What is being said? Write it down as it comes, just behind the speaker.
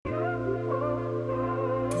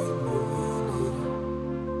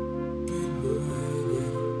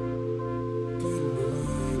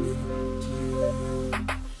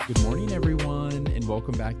Good morning, everyone, and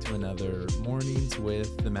welcome back to another Mornings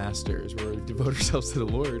with the Masters, where we devote ourselves to the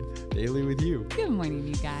Lord daily with you. Good morning,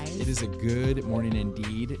 you guys. It is a good morning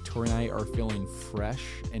indeed. Tori and I are feeling fresh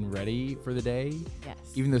and ready for the day. Yes.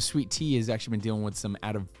 Even though Sweet Tea has actually been dealing with some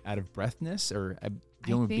out of breathness or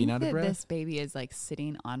dealing with being out of breath. This baby is like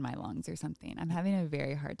sitting on my lungs or something. I'm having a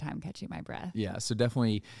very hard time catching my breath. Yeah, so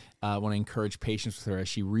definitely want to encourage patience with her as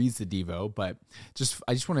she reads the Devo. But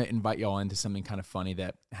I just want to invite y'all into something kind of funny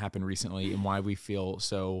that happened recently and why we feel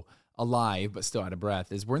so alive but still out of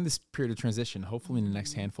breath is we're in this period of transition. Hopefully in the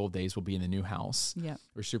next handful of days we'll be in the new house. Yeah,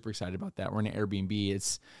 we're super excited about that. We're in an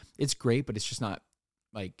Airbnb. It's great, but it's just not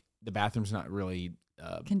like the bathroom's not really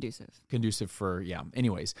conducive for,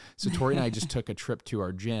 anyways. So Tori and I just took a trip to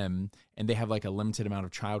our gym, and they have like a limited amount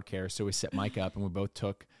of childcare. So we set Mike up and we both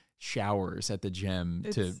took showers at the gym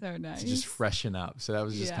to just freshen up. So that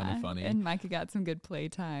was just kind of funny. And Micah got some good play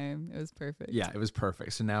time. It was perfect. Yeah, it was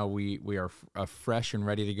perfect. So now we are fresh and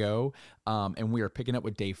ready to go. And we are picking up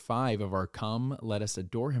with day 5 of our Come Let Us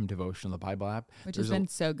Adore Him devotion on the Bible app. Which has been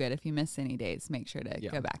so good. If you miss any days, make sure to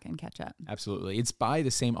go back and catch up. Absolutely. It's by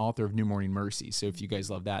the same author of New Morning Mercy. So if you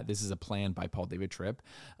guys love that, this is a plan by Paul David Tripp.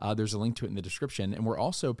 There's a link to it in the description. And we're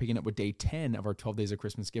also picking up with day 10 of our 12 Days of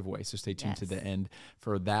Christmas giveaway. So stay tuned to the end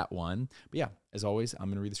for that one. But yeah, as always, I'm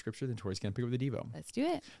going to read the scripture, then Tori's going to pick up the Devo. Let's do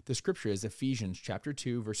it. The scripture is Ephesians chapter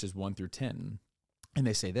 2, verses 1 through 10. And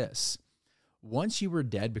they say this: Once you were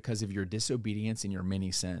dead because of your disobedience and your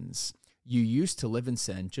many sins. You used to live in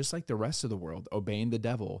sin just like the rest of the world, obeying the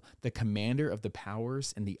devil, the commander of the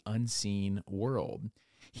powers in the unseen world.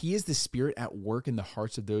 He is the spirit at work in the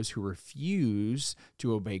hearts of those who refuse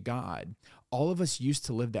to obey God. All of us used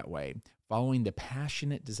to live that way, following the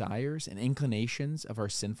passionate desires and inclinations of our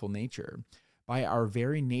sinful nature. By our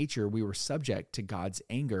very nature, we were subject to God's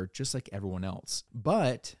anger just like everyone else.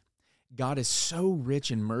 But God is so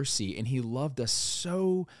rich in mercy, and he loved us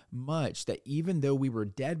so much that even though we were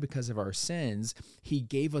dead because of our sins, he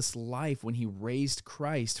gave us life when he raised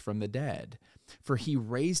Christ from the dead. For he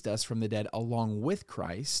raised us from the dead along with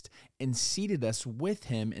Christ and seated us with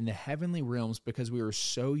him in the heavenly realms because we were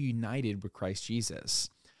so united with Christ Jesus.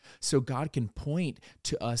 So God can point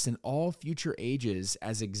to us in all future ages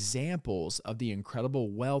as examples of the incredible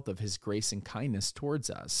wealth of his grace and kindness towards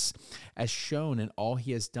us, as shown in all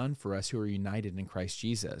he has done for us who are united in Christ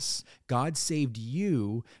Jesus. God saved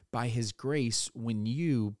you by his grace when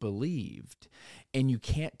you believed, and you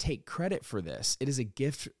can't take credit for this. It is a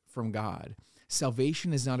gift from God.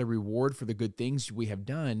 Salvation is not a reward for the good things we have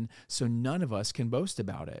done, so none of us can boast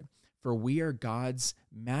about it, for we are God's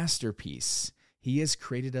masterpiece. He has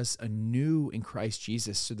created us anew in Christ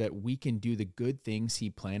Jesus so that we can do the good things he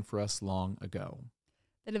planned for us long ago.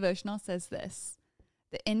 The devotional says this: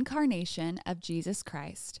 the incarnation of Jesus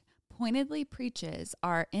Christ pointedly preaches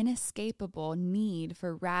our inescapable need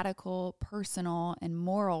for radical, personal, and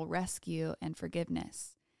moral rescue and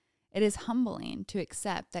forgiveness. It is humbling to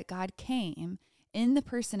accept that God came in the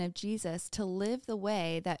person of Jesus to live the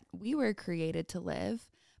way that we were created to live,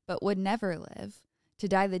 but would never live, to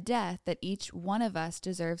die the death that each one of us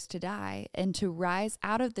deserves to die, and to rise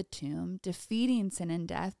out of the tomb, defeating sin and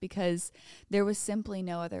death because there was simply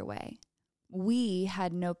no other way. We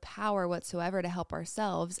had no power whatsoever to help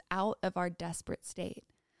ourselves out of our desperate state.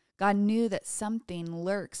 God knew that something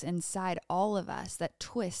lurks inside all of us that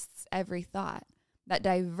twists every thought, that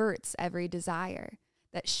diverts every desire,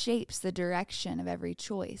 that shapes the direction of every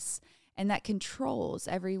choice, and that controls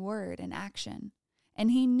every word and action.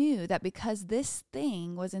 And he knew that because this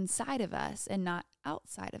thing was inside of us and not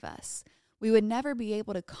outside of us, we would never be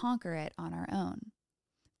able to conquer it on our own.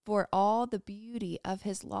 For all the beauty of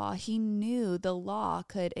his law, he knew the law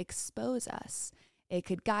could expose us, it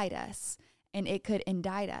could guide us, and it could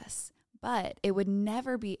indict us, but it would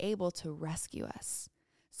never be able to rescue us.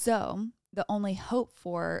 So the only hope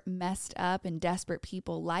for messed up and desperate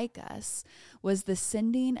people like us was the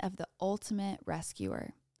sending of the ultimate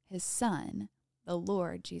rescuer, his son, the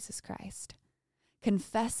Lord Jesus Christ.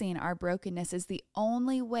 Confessing our brokenness is the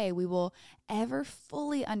only way we will ever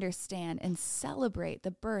fully understand and celebrate the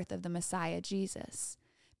birth of the Messiah, Jesus.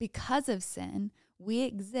 Because of sin, we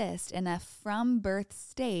exist in a from-birth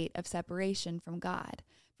state of separation from God,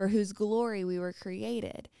 for whose glory we were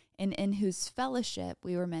created and in whose fellowship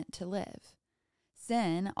we were meant to live.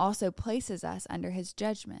 Sin also places us under his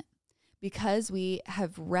judgment. Because we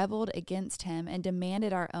have rebelled against him and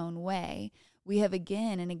demanded our own way, we have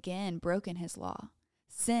again and again broken his law.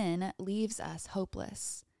 Sin leaves us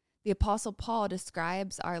hopeless. The Apostle Paul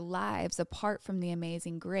describes our lives apart from the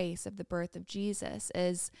amazing grace of the birth of Jesus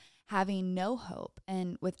as having no hope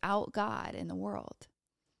and without God in the world.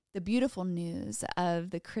 The beautiful news of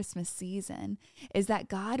the Christmas season is that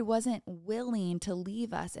God wasn't willing to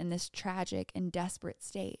leave us in this tragic and desperate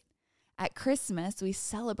state. At Christmas, we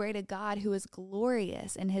celebrate a God who is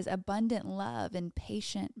glorious in his abundant love and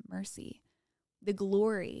patient mercy. The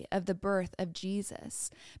glory of the birth of Jesus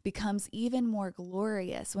becomes even more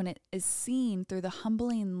glorious when it is seen through the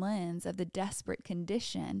humbling lens of the desperate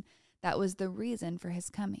condition that was the reason for his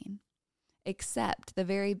coming. Accept the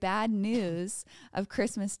very bad news of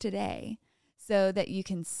Christmas today so that you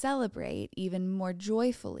can celebrate even more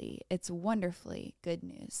joyfully its wonderfully good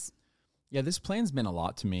news. Yeah, this plan's meant a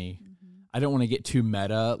lot to me. I don't want to get too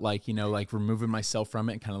meta, like removing myself from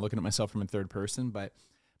it and kind of looking at myself from a third person. But,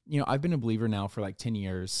 I've been a believer now for like 10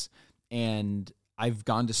 years, and I've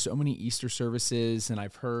gone to so many Easter services, and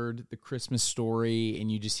I've heard the Christmas story,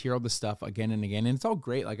 and you just hear all this stuff again and again. And it's all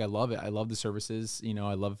great. Like, I love it. I love the services.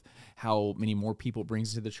 I love how many more people it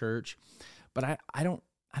brings to the church. But I don't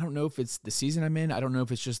know if it's the season I'm in. I don't know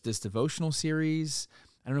if it's just this devotional series.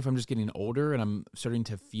 I don't know if I'm just getting older and I'm starting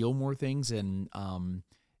to feel more things and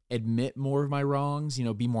admit more of my wrongs,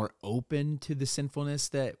 be more open to the sinfulness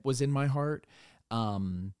that was in my heart.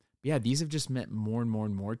 Yeah, these have just meant more and more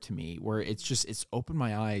and more to me, where it's opened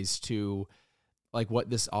my eyes to like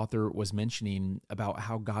what this author was mentioning about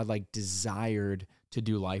how God like desired to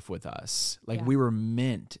do life with us. Like we were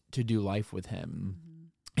meant to do life with him.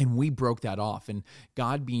 And we broke that off. And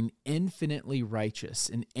God, being infinitely righteous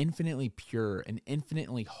and infinitely pure and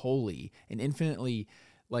infinitely holy and infinitely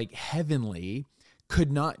like heavenly,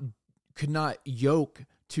 could not yoke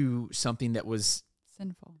to something that was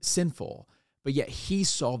sinful. But yet he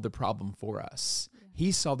solved the problem for us. Yeah.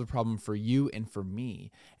 He solved the problem for you and for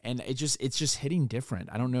me. And it's just hitting different.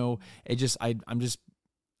 I don't know.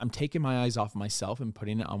 I'm taking my eyes off myself and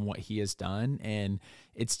putting it on what he has done. And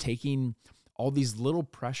it's taking all these little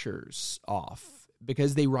pressures off,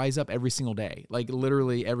 because they rise up every single day, like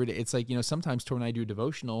literally every day. It's like, sometimes Tori and I do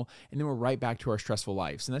devotional and then we're right back to our stressful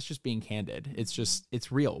lives. And that's just being candid.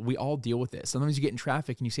 It's real. We all deal with this. Sometimes you get in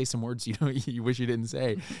traffic and you say some words, you wish you didn't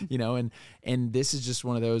say, and this is just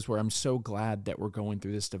one of those where I'm so glad that we're going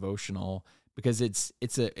through this devotional, because it's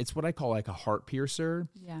what I call like a heart piercer,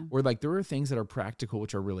 where like there are things that are practical,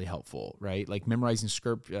 which are really helpful, right? Like memorizing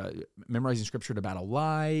scripture to battle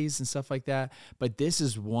lies and stuff like that. But this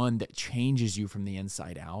is one that changes you from the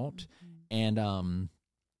inside out. And I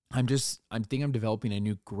think I'm developing a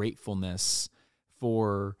new gratefulness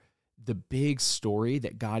for the big story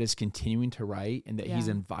that God is continuing to write, and that he's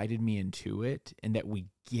invited me into it, and that we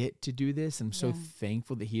get to do this. I'm so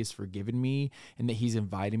thankful that he has forgiven me and that he's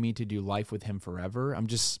invited me to do life with him forever. I'm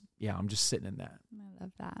just sitting in that. I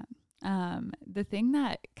love that. The thing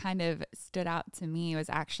that kind of stood out to me was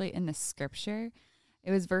actually in the scripture. It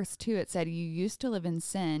was verse 2. It said, "You used to live in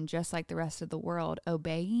sin just like the rest of the world,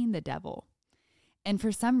 obeying the devil." And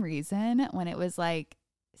for some reason, when it was like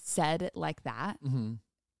said like that,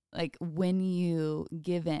 like when you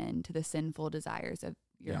give in to the sinful desires of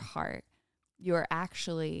your heart, you're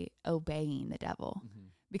actually obeying the devil.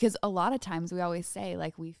 Because a lot of times we always say,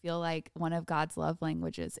 like, we feel like one of God's love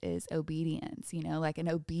languages is obedience, like an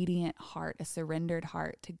obedient heart, a surrendered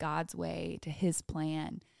heart to God's way, to his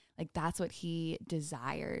plan. Like that's what he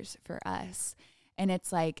desires for us. And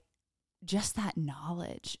it's like just that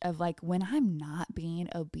knowledge of like, when I'm not being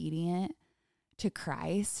obedient to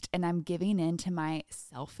Christ and I'm giving in to my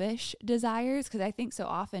selfish desires, because I think so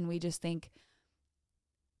often we just think,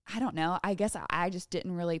 I don't know, I guess I just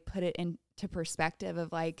didn't really put it into perspective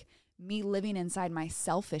of like me living inside my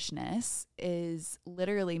selfishness is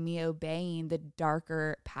literally me obeying the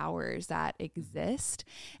darker powers that exist.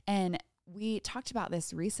 And we talked about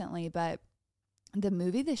this recently, but the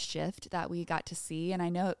movie The Shift that we got to see, and I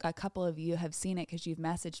know a couple of you have seen it because you've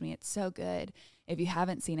messaged me. It's so good. If you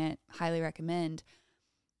haven't seen it, highly recommend.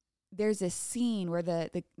 There's this scene where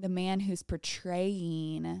the man who's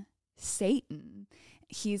portraying Satan,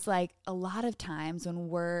 he's like, a lot of times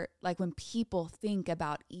when people think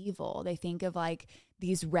about evil, they think of like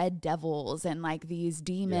these red devils and like these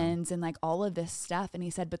demons and like all of this stuff. And he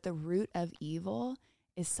said, but the root of evil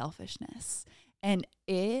is selfishness. And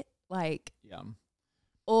it like,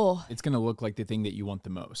 it's going to look like the thing that you want the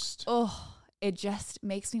most. It just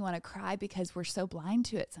makes me want to cry, because we're so blind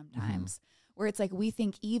to it sometimes, where it's like, we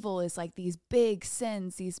think evil is like these big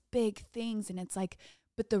sins, these big things. And it's like,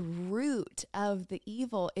 but the root of the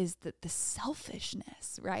evil is the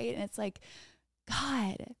selfishness, right? And it's like,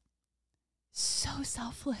 God, so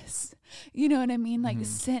selfless. You know what I mean? Like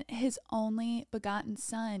sent his only begotten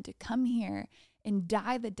son to come here and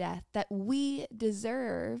die the death that we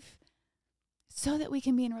deserve, so that we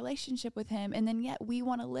can be in relationship with him. And then yet we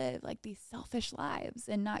want to live like these selfish lives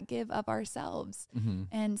and not give up ourselves. Mm-hmm.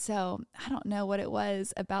 And so I don't know what it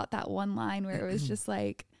was about that one line where it was just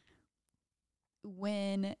like,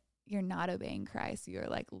 when you're not obeying Christ, you're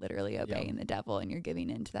like literally obeying the devil and you're giving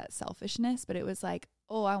into that selfishness. But it was like,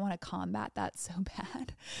 oh, I want to combat that so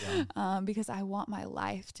bad because I want my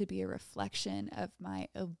life to be a reflection of my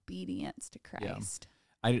obedience to Christ.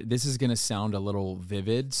 This is going to sound a little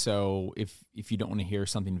vivid, so if you don't want to hear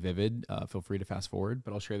something vivid, feel free to fast forward,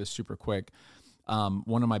 but I'll share this super quick.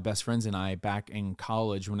 One of my best friends and I, back in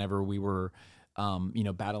college, whenever we were,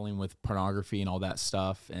 battling with pornography and all that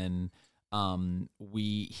stuff, and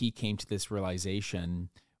he came to this realization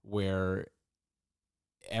where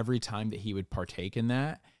every time that he would partake in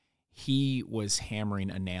that, he was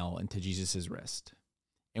hammering a nail into Jesus's wrist.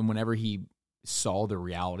 And whenever he saw the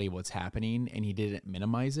reality of what's happening and he didn't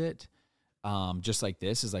minimize it, just like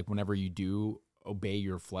this is like whenever you do obey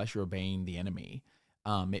your flesh, you're obeying the enemy.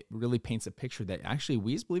 It really paints a picture that actually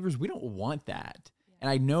we as believers, we don't want that. And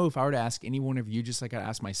I know if I were to ask any one of you, just like I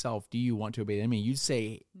asked myself, do you want to obey the enemy? You'd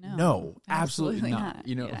say, no, absolutely not.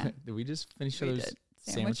 Did we just finish those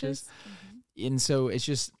sandwiches? Mm-hmm. And so it's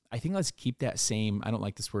just, I think let's keep that same, I don't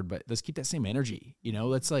like this word, but let's keep that same energy.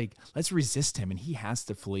 Let's resist him and he has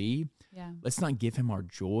to flee. Yeah. Let's not give him our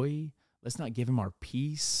joy. Let's not give him our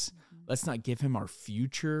peace. Mm-hmm. Let's not give him our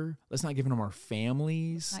future. Let's not give him our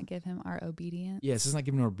families. Let's not give him our obedience. Yes, let's not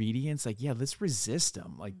give him our obedience. Let's resist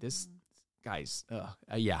him. This, guys.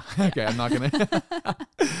 Okay, I'm not going to.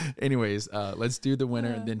 Anyways, let's do the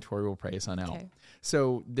winner and then Tori will pray us on out. Okay.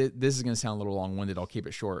 So this is going to sound a little long-winded. I'll keep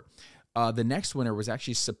it short. The next winner was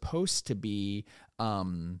actually supposed to be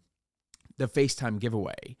the FaceTime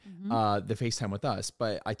giveaway, the FaceTime with us.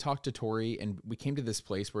 But I talked to Tori and we came to this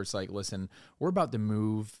place where it's like, listen, we're about to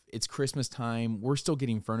move. It's Christmas time. We're still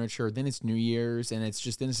getting furniture. Then it's New Year's and it's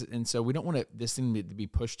just, and so we don't want this thing to be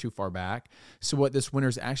pushed too far back. So what this winner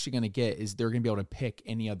is actually going to get is they're going to be able to pick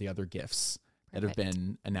any of the other gifts that have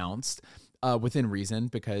been announced within reason,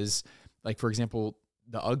 because like, for example,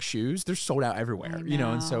 the UGG shoes, they're sold out everywhere,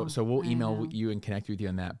 and so we'll email you and connect with you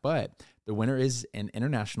on that. But the winner is an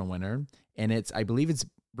international winner, and I believe it's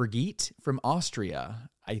Brigitte from Austria,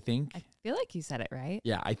 I think. I feel like you said it right.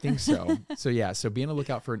 Yeah, I think so. So be on the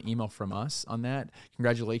lookout for an email from us on that.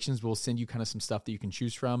 Congratulations. We'll send you kind of some stuff that you can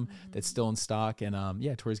choose from that's still in stock. And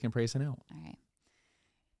Tori's going to pray us out. All right.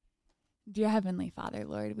 Dear Heavenly Father,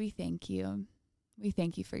 Lord, we thank you. We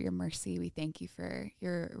thank you for your mercy. We thank you for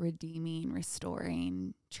your redeeming,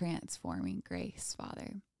 restoring, transforming grace,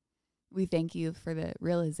 Father. We thank you for the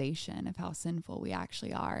realization of how sinful we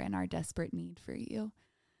actually are and our desperate need for you.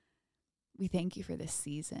 We thank you for this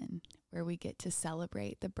season where we get to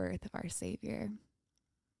celebrate the birth of our Savior.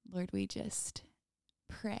 Lord, we just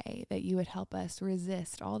pray that you would help us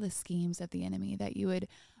resist all the schemes of the enemy, that you would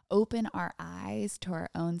open our eyes to our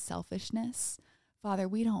own selfishness. Father,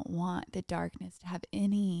 we don't want the darkness to have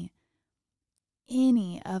any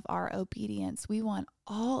of our obedience. We want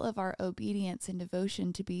all of our obedience and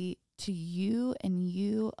devotion to be to you and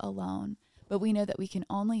you alone. But we know that we can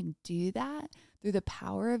only do that through the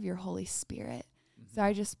power of your Holy Spirit. Mm-hmm. So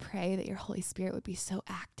I just pray that your Holy Spirit would be so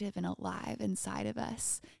active and alive inside of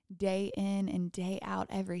us, day in and day out,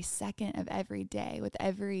 every second of every day, with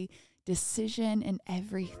every decision and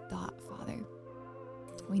every thought, Father.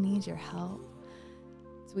 We need your help.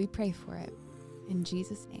 So we pray for it. In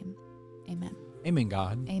Jesus' name, amen. Amen,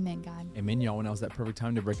 God. Amen, God. Amen, y'all. Now's that perfect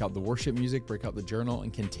time to break out the worship music, break out the journal,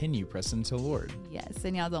 and continue pressing to the Lord. Yes,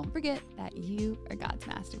 and y'all don't forget that you are God's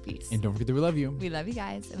masterpiece. And don't forget that we love you. We love you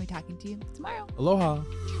guys, and we're talking to you tomorrow. Aloha.